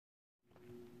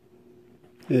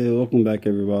Hey, welcome back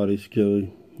everybody. It's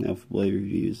Joey, Alpha Blade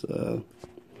Reviews.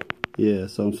 Yeah,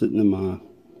 so I'm sitting in my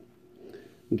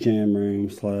jam room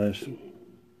slash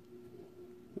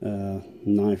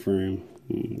knife room,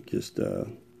 just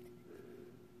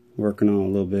working on a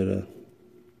little bit of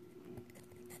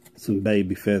some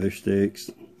baby feather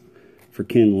sticks for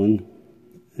kindling,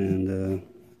 and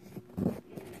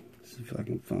see if I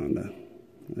can find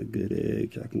a good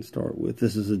edge I can start with.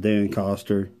 This is a Dan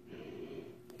Koster.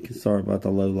 Sorry about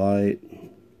the low light.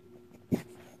 I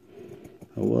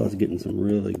was getting some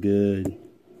really good,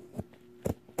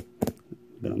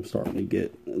 but I'm starting to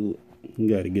get,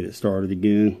 got to get it started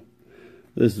again.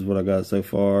 This is what I got so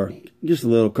far. Just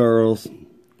little curls.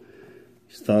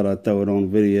 Just thought I'd throw it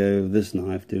on video of this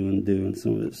knife doing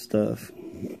some of its stuff.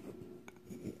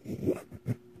 I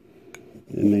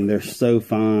mean, they're so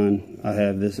fine. I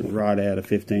have this right at a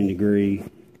 15-degree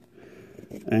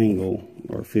angle,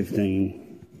 or 15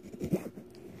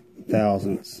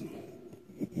 thousandths.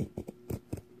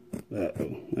 That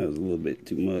was a little bit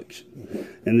too much.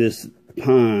 And this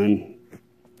pine,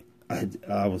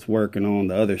 I was working on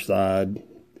the other side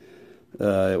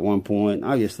at one point.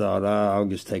 I just thought I'll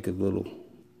just take a little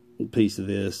piece of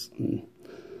this, and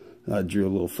I drew a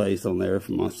little face on there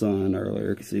for my son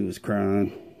earlier because he was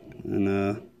crying.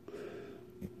 And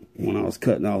when I was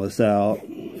cutting all this out,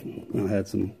 I had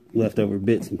some leftover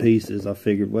bits and pieces. I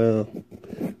figured, well,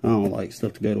 I don't like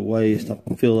stuff to go to waste. I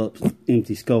fill up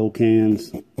empty skull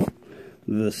cans,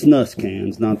 the snus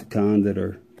cans, not the kind that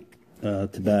are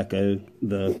tobacco.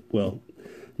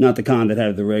 Not the kind that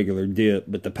have the regular dip,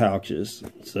 but the pouches,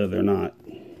 so they're not.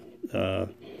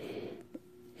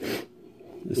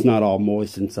 It's not all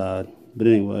moist inside. But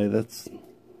anyway, that's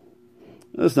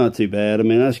not too bad. I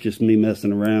mean, that's just me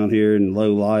messing around here in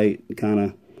low light, kind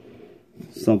of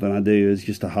something I do. It's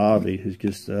just a hobby. It's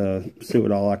just see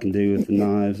what all I can do with the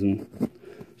knives, and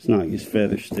it's not just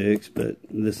feather sticks, but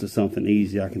this is something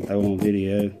easy I can throw on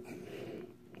video.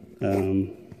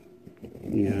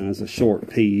 You know, it's a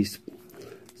short piece.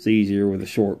 It's easier with a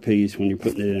short piece when you're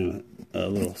putting it in a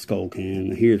little skull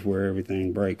can. Here's where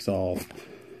everything breaks off,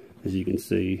 as you can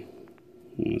see.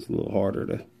 It's a little harder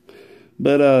to,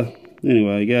 but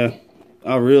anyway, yeah,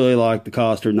 I really like the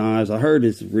Koster knives. I heard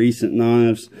his recent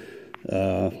knives,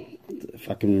 if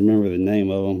I can remember the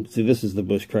name of them. See, this is the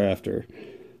Bushcrafter.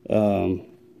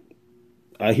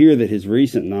 I hear that his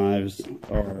recent knives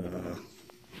are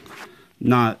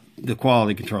not, the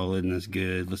quality control isn't as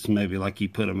good. Let's maybe like he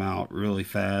put them out really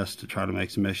fast to try to make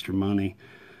some extra money.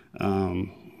 I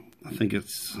think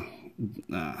it's,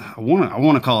 I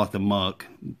want to call it the Muck,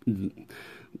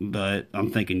 but I'm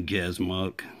thinking Jez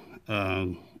Muck.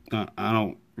 I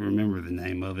don't remember the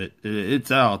name of it.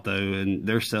 It's out though, and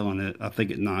they're selling it, I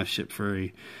think, at Knife Ship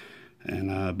Free.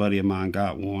 And a buddy of mine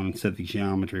got one and said the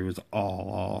geometry was all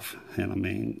off. And I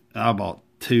mean, I bought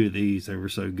 2 of these. They were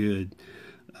so good.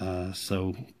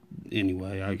 So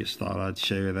anyway, I just thought I'd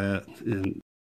share that. And